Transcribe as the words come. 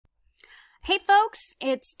Hey folks,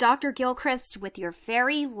 it's Dr. Gilchrist with your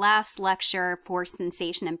very last lecture for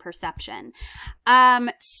Sensation and Perception.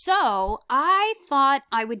 So I thought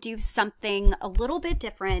I would do something a little bit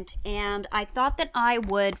different, and I thought that I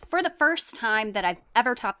would, for the first time that I've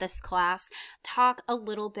ever taught this class, talk a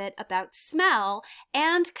little bit about smell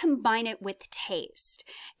and combine it with taste.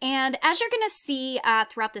 And as you're going to see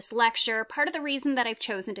throughout this lecture, part of the reason that I've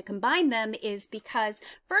chosen to combine them is because,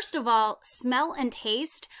 first of all, smell and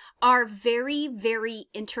taste are very, very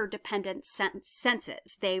interdependent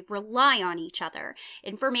senses. They rely on each other.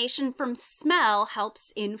 Information from smell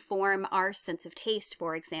helps inform our sense of taste,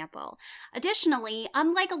 for example. Additionally,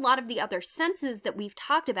 unlike a lot of the other senses that we've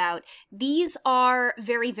talked about, these are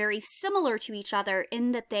very, very similar to each other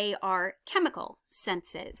in that they are chemical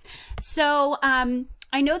senses. So,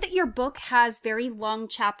 I know that your book has very long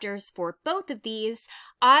chapters for both of these.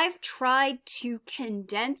 I've tried to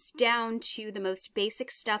condense down to the most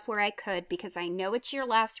basic stuff where I could because I know it's your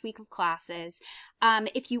last week of classes.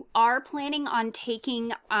 If you are planning on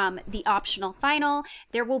taking the optional final,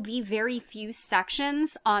 there will be very few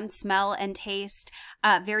sections on smell and taste,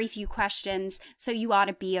 very few questions, so you ought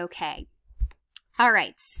to be okay. All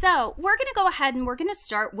right, so we're going to go ahead and we're going to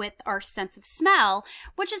start with our sense of smell,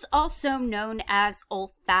 which is also known as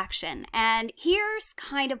olfaction. And here's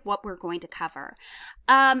kind of what we're going to cover.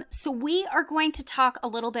 So we are going to talk a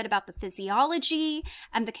little bit about the physiology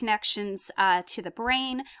and the connections to the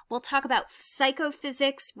brain. We'll talk about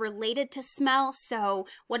psychophysics related to smell. So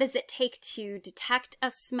what does it take to detect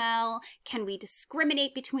a smell? Can we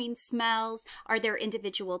discriminate between smells? Are there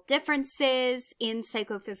individual differences in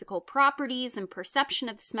psychophysical properties and perception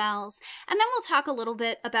of smells? And then we'll talk a little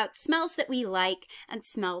bit about smells that we like and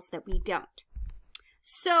smells that we don't.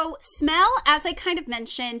 So smell, as I kind of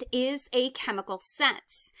mentioned, is a chemical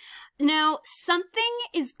sense. Now, something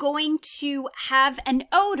is going to have an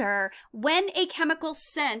odor when a chemical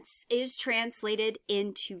sense is translated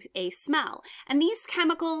into a smell. And these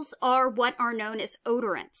chemicals are what are known as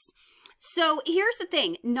odorants. So here's the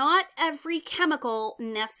thing, not every chemical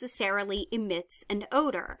necessarily emits an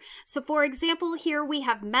odor. So for example, here we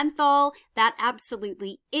have menthol, that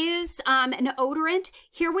absolutely is an odorant.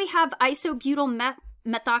 Here we have isobutyl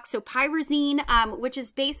methoxypyrazine, which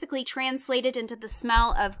is basically translated into the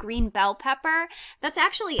smell of green bell pepper. That's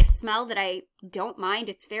actually a smell that I don't mind.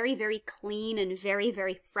 It's very, very clean and very,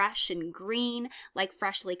 very fresh and green, like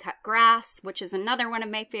freshly cut grass, which is another one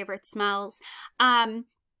of my favorite smells.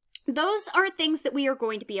 Those are things that we are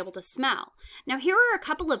going to be able to smell. Now, here are a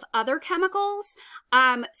couple of other chemicals.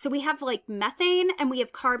 So we have like methane and we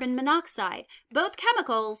have carbon monoxide, both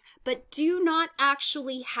chemicals, but do not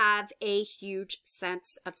actually have a huge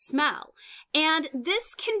sense of smell. And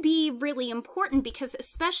this can be really important because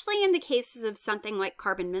especially in the cases of something like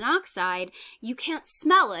carbon monoxide, you can't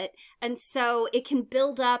smell it. And so it can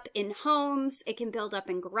build up in homes, it can build up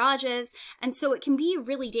in garages. And so it can be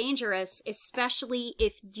really dangerous, especially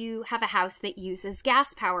if you have a house that uses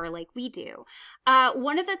gas power like we do.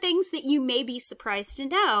 One of the things that you may be surprised to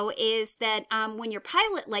know is that when your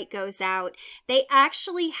pilot light goes out, they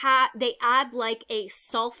actually add like a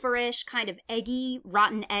sulfurish kind of eggy,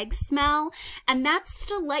 rotten egg smell. And that's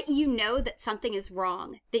to let you know that something is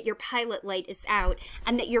wrong, that your pilot light is out,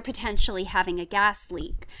 and that you're potentially having a gas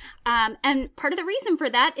leak. And part of the reason for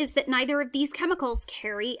that is that neither of these chemicals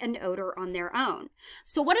carry an odor on their own.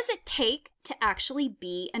 So what does it take to actually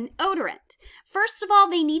be an odorant? First of all,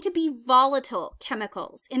 they need to be volatile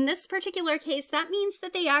chemicals. In this particular case, that means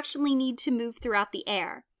that they actually need to move throughout the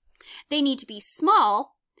air. They need to be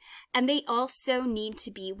small, and they also need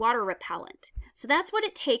to be water repellent. So that's what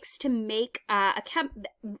it takes to make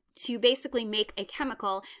basically make a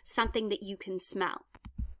chemical something that you can smell.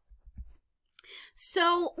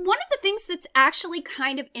 So one of the things that's actually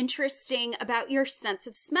kind of interesting about your sense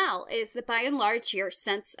of smell is that by and large, your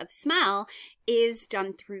sense of smell is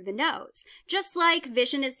done through the nose. Just like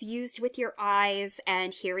vision is used with your eyes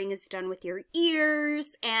and hearing is done with your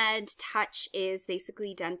ears and touch is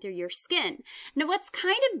basically done through your skin. Now, what's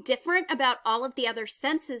kind of different about all of the other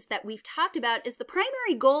senses that we've talked about is the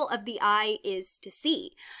primary goal of the eye is to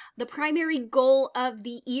see. The primary goal of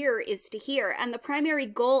the ear is to hear. And the primary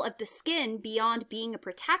goal of the skin, beyond being a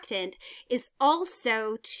protectant, is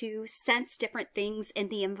also to sense different things in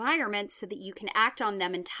the environment so that you can act on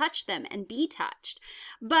them and touch them and be touched.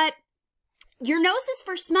 But your nose is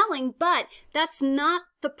for smelling, but that's not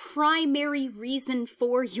the primary reason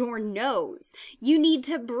for your nose. You need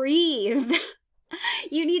to breathe.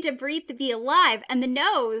 You need to breathe to be alive. And the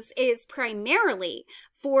nose is primarily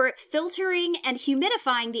for filtering and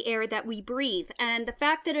humidifying the air that we breathe. And the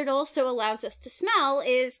fact that it also allows us to smell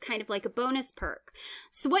is kind of like a bonus perk.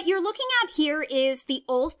 So what you're looking at here is the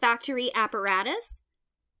olfactory apparatus.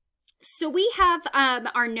 So we have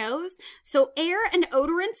our nose. So air and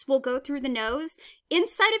odorants will go through the nose.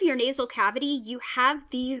 Inside of your nasal cavity, you have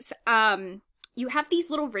these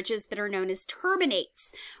little ridges that are known as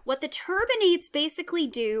turbinates. What the turbinates basically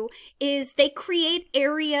do is they create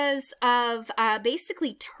areas of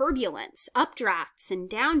basically turbulence, updrafts and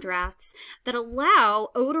downdrafts, that allow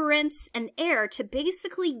odorants and air to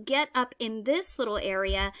basically get up in this little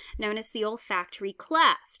area known as the olfactory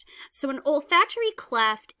cleft. So an olfactory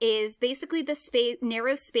cleft is basically the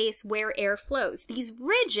narrow space where air flows. These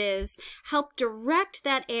ridges help direct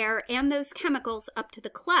that air and those chemicals up to the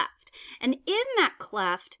cleft. And in that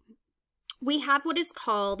cleft, we have what is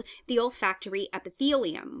called the olfactory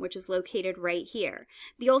epithelium, which is located right here.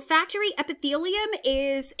 The olfactory epithelium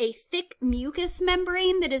is a thick mucous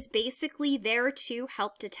membrane that is basically there to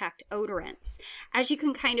help detect odorants. As you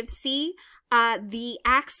can kind of see, the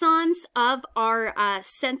axons of our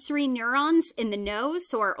sensory neurons in the nose,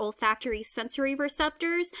 so our olfactory sensory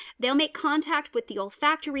receptors, they'll make contact with the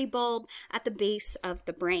olfactory bulb at the base of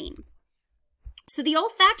the brain. So the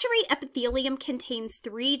olfactory epithelium contains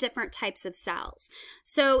 3 different types of cells.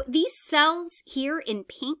 So these cells here in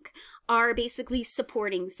pink are basically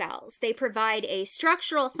supporting cells. They provide a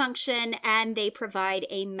structural function and they provide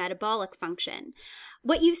a metabolic function.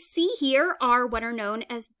 What you see here are what are known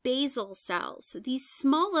as basal cells. So these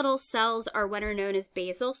small little cells are what are known as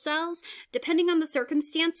basal cells. Depending on the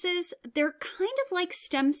circumstances, they're kind of like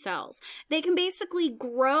stem cells. They can basically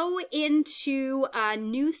grow into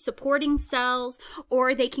new supporting cells,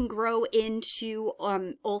 or they can grow into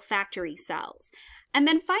olfactory cells. And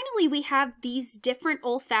then finally, we have these different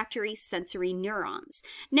olfactory sensory neurons.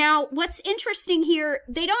 Now, what's interesting here,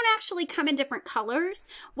 they don't actually come in different colors.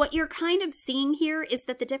 What you're kind of seeing here is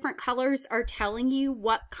that the different colors are telling you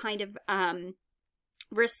what kind of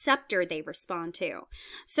receptor they respond to.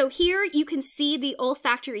 So here you can see the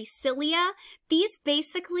olfactory cilia. These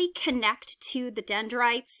basically connect to the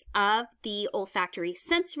dendrites of the olfactory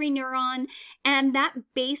sensory neuron, and that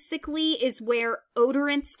basically is where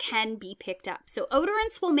odorants can be picked up. So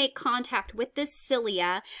odorants will make contact with this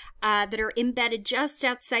cilia that are embedded just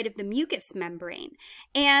outside of the mucous membrane.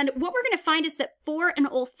 And what we're going to find is that for an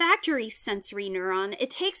olfactory sensory neuron, it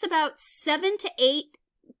takes about 7 to 8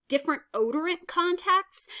 different odorant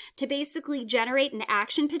contacts to basically generate an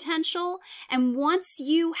action potential. And once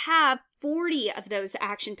you have 40 of those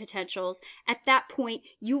action potentials, at that point,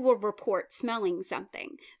 you will report smelling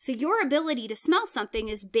something. So your ability to smell something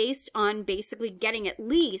is based on basically getting at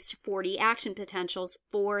least 40 action potentials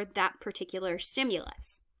for that particular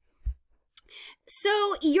stimulus.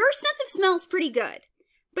 So your sense of smell is pretty good,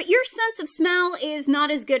 but your sense of smell is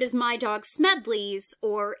not as good as my dog Smedley's,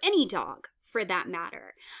 or any dog for that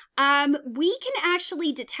matter. We can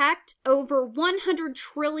actually detect over 100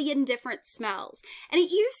 trillion different smells. And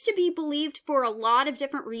it used to be believed for a lot of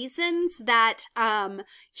different reasons that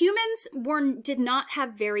humans did not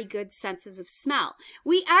have very good senses of smell.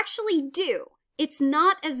 We actually do. It's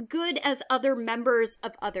not as good as other members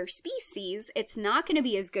of other species. It's not going to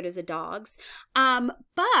be as good as a dog's,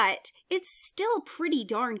 but it's still pretty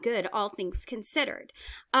darn good, all things considered.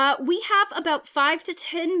 We have about 5 to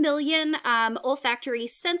 10 million olfactory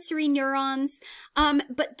sensory neurons,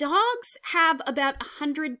 but dogs have about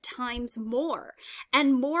 100 times more,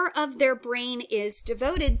 and more of their brain is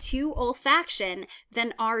devoted to olfaction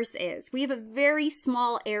than ours is. We have a very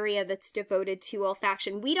small area that's devoted to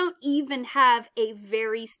olfaction. We don't even have a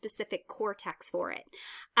very specific cortex for it.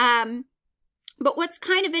 But what's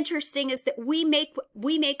kind of interesting is that we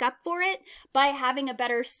make up for it by having a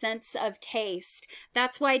better sense of taste.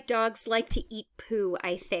 That's why dogs like to eat poo,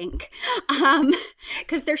 I think.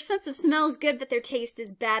 Because their sense of smell is good, but their taste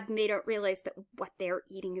is bad, and they don't realize that what they're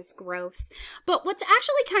eating is gross. But what's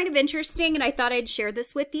actually kind of interesting, and I thought I'd share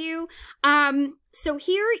this with you, so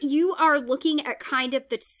here you are looking at kind of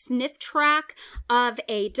the sniff track of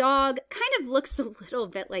a dog. Kind of looks a little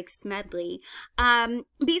bit like Smedley,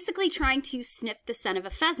 basically trying to sniff the scent of a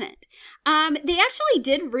pheasant. They actually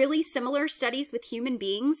did really similar studies with human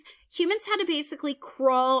beings. Humans had to basically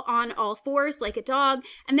crawl on all fours like a dog,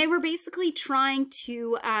 and they were basically trying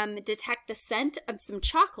to detect the scent of some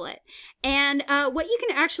chocolate. And what you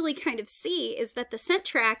can actually kind of see is that the scent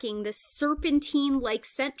tracking, the serpentine-like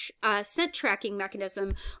scent tracking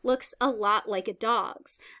mechanism, looks a lot like a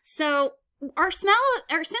dog's. So our sense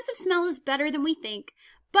of smell is better than we think,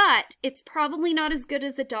 but it's probably not as good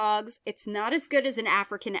as a dog's. It's not as good as an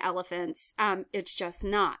African elephant's. It's just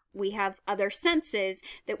not. We have other senses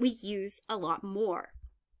that we use a lot more.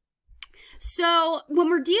 So when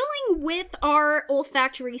we're dealing with our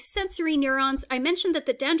olfactory sensory neurons, I mentioned that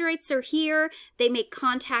the dendrites are here. They make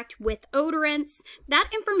contact with odorants.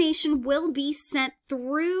 That information will be sent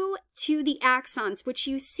through to the axons, which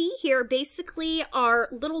you see here basically are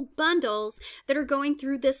little bundles that are going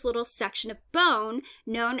through this little section of bone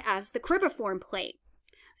known as the cribriform plate.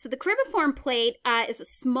 So the cribriform plate is a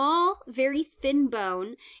small, very thin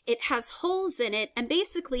bone. It has holes in it, and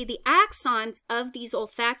basically the axons of these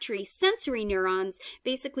olfactory sensory neurons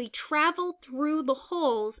basically travel through the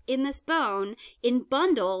holes in this bone in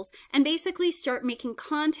bundles and basically start making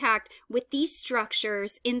contact with these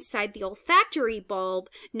structures inside the olfactory bulb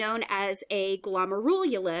known as a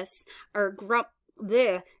glomerulus, or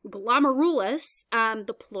glomerulus.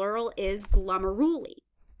 The plural is glomeruli.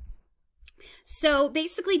 So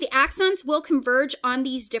basically the axons will converge on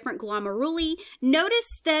these different glomeruli.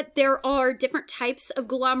 Notice that there are different types of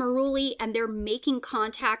glomeruli and they're making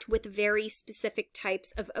contact with very specific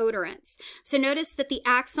types of odorants. So notice that the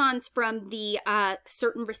axons from the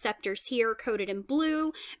certain receptors here coded in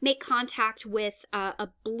blue make contact with a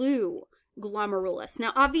blue glomerulus.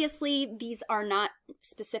 Now, obviously, these are not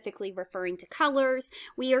specifically referring to colors.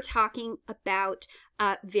 We are talking about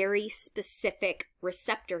very specific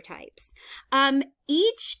receptor types.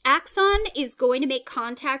 Each axon is going to make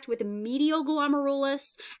contact with a medial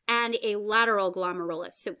glomerulus and a lateral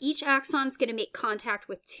glomerulus. So each axon is going to make contact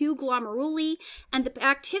with two glomeruli, and the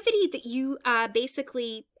activity that you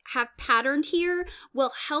basically have patterned here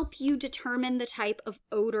will help you determine the type of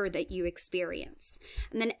odor that you experience.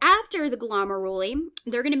 And then after the glomeruli,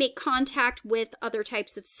 they're going to make contact with other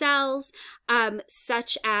types of cells,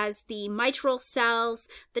 such as the mitral cells,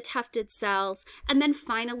 the tufted cells, and then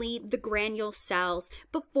finally the granule cells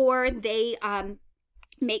before they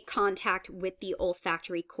make contact with the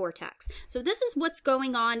olfactory cortex. So this is what's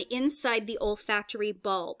going on inside the olfactory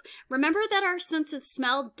bulb. Remember that our sense of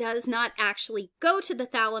smell does not actually go to the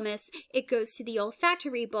thalamus, it goes to the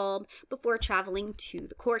olfactory bulb before traveling to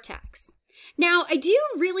the cortex. Now, I do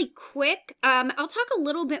really quick, I'll talk a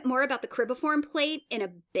little bit more about the cribriform plate in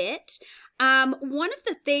a bit. One of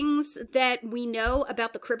the things that we know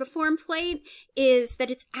about the cribriform plate is that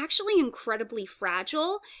it's actually incredibly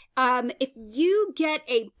fragile. If you get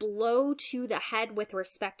a blow to the head with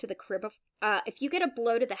respect to the if you get a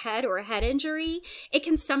blow to the head or a head injury, it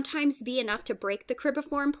can sometimes be enough to break the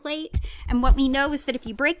cribriform plate. And what we know is that if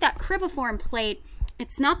you break that cribriform plate,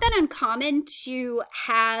 it's not that uncommon to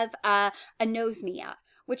have anosmia,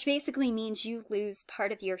 which basically means you lose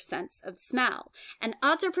part of your sense of smell. And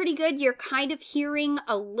odds are pretty good you're kind of hearing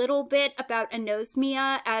a little bit about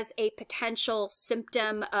anosmia as a potential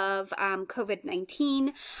symptom of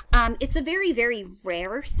COVID-19. It's a very, very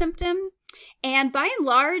rare symptom. And by and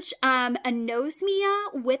large, anosmia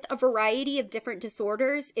with a variety of different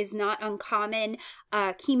disorders is not uncommon.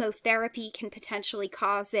 Chemotherapy can potentially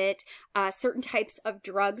cause it. Certain types of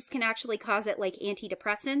drugs can actually cause it, like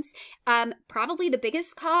antidepressants. Probably the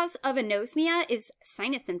biggest cause of anosmia is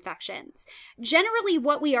sinus infections. Generally,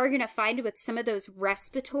 what we are going to find with some of those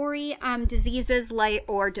respiratory diseases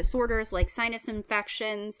or disorders like sinus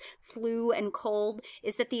infections, flu, and cold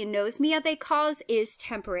is that the anosmia they cause is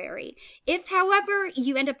temporary. If, however,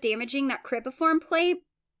 you end up damaging that cribriform plate,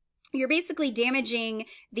 you're basically damaging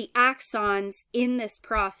the axons in this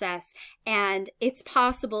process, and it's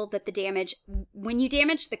possible that the damage, when you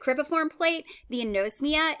damage the cribriform plate, the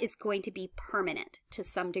anosmia is going to be permanent to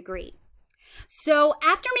some degree. So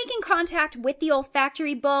after making contact with the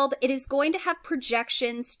olfactory bulb, it is going to have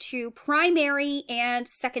projections to primary and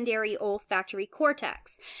secondary olfactory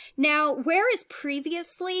cortex. Now, whereas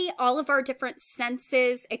previously all of our different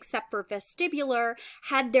senses, except for vestibular,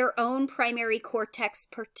 had their own primary cortex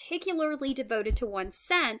particularly devoted to one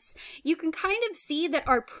sense, you can kind of see that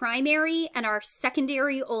our primary and our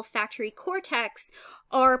secondary olfactory cortex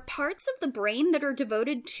are parts of the brain that are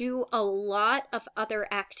devoted to a lot of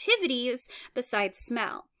other activities besides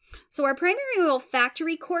smell. So our primary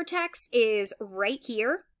olfactory cortex is right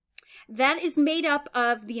here. That is made up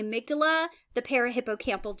of the amygdala, the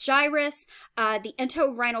parahippocampal gyrus, the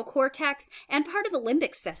entorhinal cortex, and part of the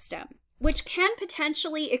limbic system, which can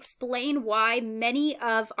potentially explain why many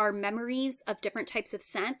of our memories of different types of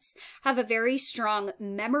scents have a very strong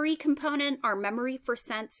memory component. Our memory for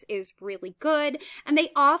scents is really good, and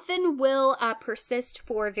they often will persist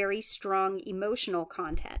for very strong emotional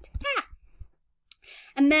content.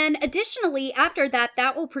 And then additionally, after that,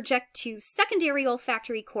 that will project to secondary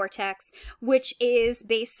olfactory cortex, which is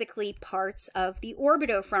basically parts of the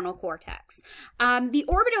orbitofrontal cortex. The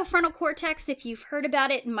orbitofrontal cortex, if you've heard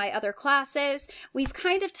about it in my other classes, we've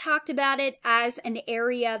kind of talked about it as an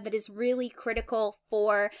area that is really critical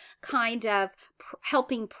for kind of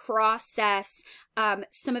helping process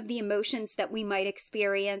some of the emotions that we might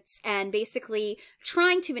experience and basically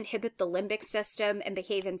trying to inhibit the limbic system and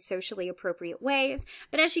behave in socially appropriate ways.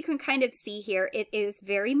 But as you can kind of see here, it is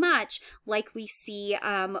very much like we see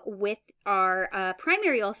with our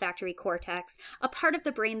primary olfactory cortex, a part of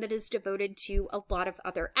the brain that is devoted to a lot of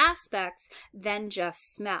other aspects than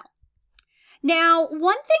just smell. Now,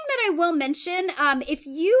 one thing that I will mention, if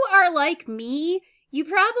you are like me, you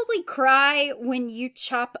probably cry when you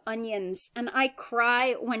chop onions, and I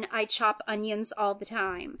cry when I chop onions all the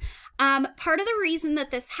time. Part of the reason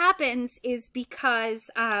that this happens is because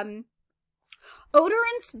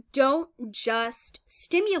odorants don't just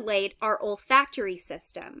stimulate our olfactory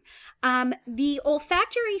system. The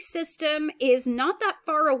olfactory system is not that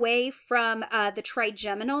far away from the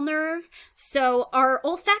trigeminal nerve. So our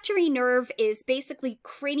olfactory nerve is basically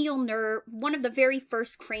cranial nerve, one of the very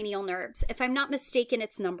first cranial nerves. If I'm not mistaken,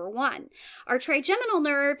 it's number 1. Our trigeminal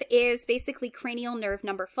nerve is basically cranial nerve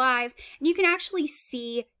number 5, and you can actually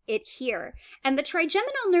see it here. And the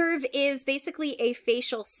trigeminal nerve is basically a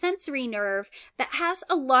facial sensory nerve that has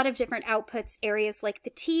a lot of different outputs, areas like the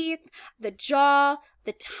teeth, the jaw,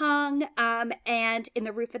 the tongue, and in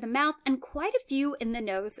the roof of the mouth, and quite a few in the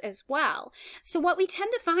nose as well. So what we tend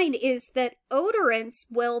to find is that odorants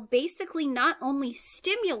will basically not only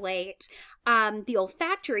stimulate the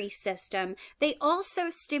olfactory system, they also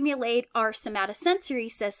stimulate our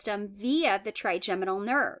somatosensory system via the trigeminal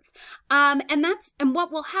nerve. And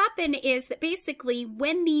what will happen is that basically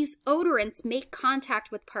when these odorants make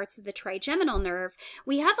contact with parts of the trigeminal nerve,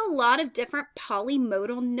 we have a lot of different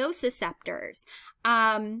polymodal nociceptors.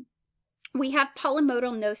 We have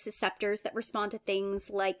polymodal nociceptors that respond to things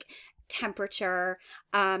like temperature,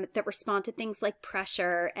 that respond to things like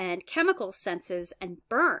pressure and chemical senses and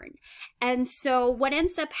burn. And so what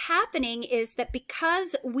ends up happening is that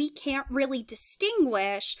because we can't really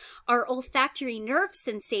distinguish our olfactory nerve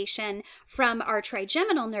sensation from our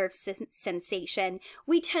trigeminal nerve sensation,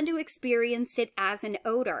 we tend to experience it as an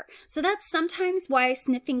odor. So that's sometimes why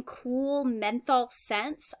sniffing cool menthol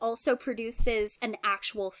scents also produces an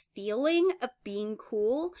actual feeling of being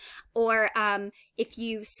cool, or if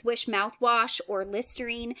you swish mouthwash or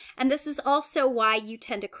Listerine. And this is also why you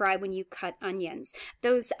tend to cry when you cut onions.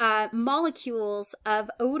 Those molecules of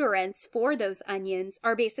odorants for those onions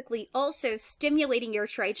are basically also stimulating your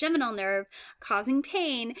trigeminal nerve, causing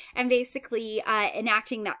pain, and basically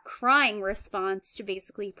enacting that crying response to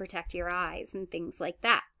basically protect your eyes and things like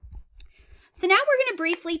that. So now we're going to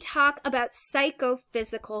briefly talk about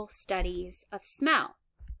psychophysical studies of smell.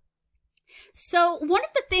 So one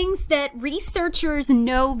of the things that researchers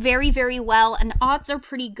know very, very well, and odds are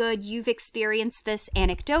pretty good you've experienced this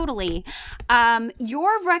anecdotally,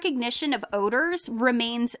 your recognition of odors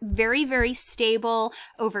remains very, very stable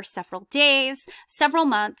over several days, several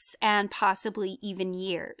months, and possibly even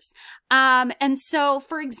years. And so,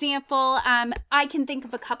 for example, I can think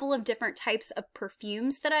of a couple of different types of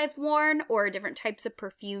perfumes that I've worn, or different types of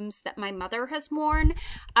perfumes that my mother has worn.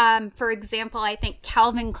 For example, I think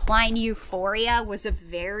Calvin Klein Euphoria was a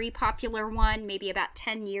very popular one, maybe about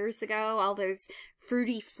 10 years ago, all those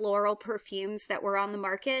fruity floral perfumes that were on the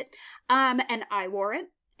market. And I wore it,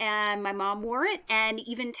 and my mom wore it, and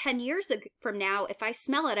even 10 years from now, if I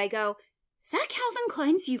smell it, I go, is that Calvin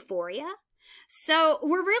Klein's Euphoria? So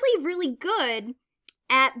we're really, really good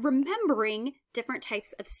at remembering different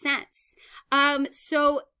types of scents.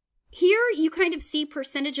 So here you kind of see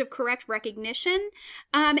percentage of correct recognition.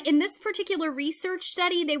 In this particular research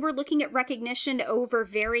study, they were looking at recognition over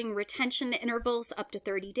varying retention intervals up to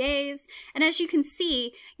 30 days. And as you can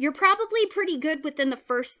see, you're probably pretty good within the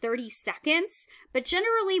first 30 seconds. But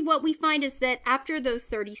generally what we find is that after those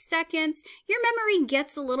 30 seconds, your memory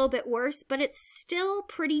gets a little bit worse, but it's still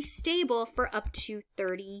pretty stable for up to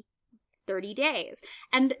 30 days.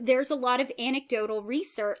 And there's a lot of anecdotal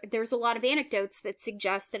research, there's a lot of anecdotes that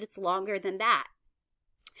suggest that it's longer than that.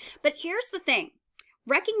 But here's the thing.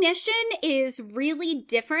 Recognition is really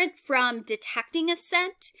different from detecting a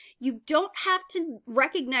scent. You don't have to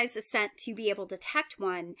recognize a scent to be able to detect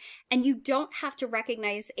one, and you don't have to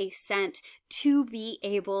recognize a scent to be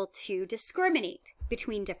able to discriminate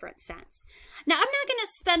between different scents. Now, I'm not going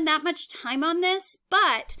to spend that much time on this,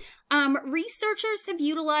 but researchers have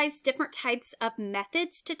utilized different types of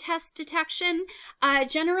methods to test detection.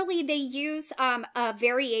 Generally, they use a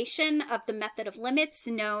variation of the method of limits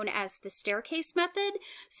known as the staircase method.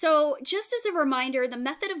 So just as a reminder, the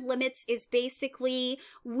method of limits is basically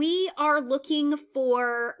we are looking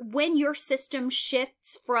for when your system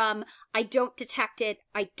shifts from I don't detect it,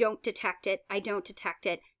 I don't detect it, I don't detect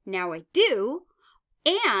it, now I do,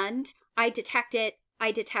 and I detect it,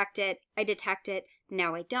 I detect it, I detect it,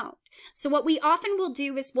 now I don't. So what we often will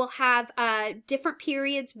do is we'll have different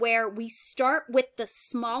periods where we start with the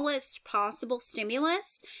smallest possible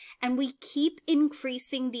stimulus and we keep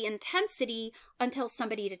increasing the intensity until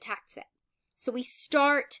somebody detects it. So we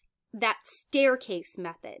start that staircase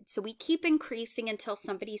method. So we keep increasing until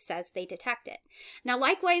somebody says they detect it. Now,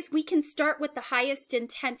 likewise, we can start with the highest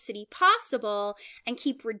intensity possible and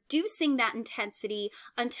keep reducing that intensity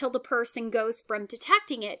until the person goes from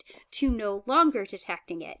detecting it to no longer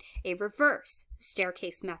detecting it, a reverse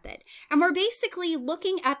staircase method. And we're basically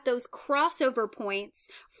looking at those crossover points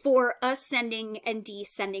for ascending and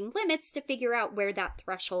descending limits to figure out where that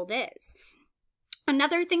threshold is.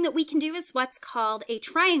 Another thing that we can do is what's called a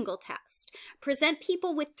triangle test. Present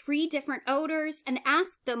people with 3 different odors and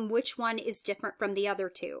ask them which one is different from the other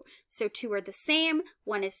 2. So 2 are the same,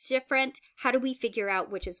 1 is different. How do we figure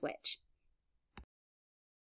out which is which?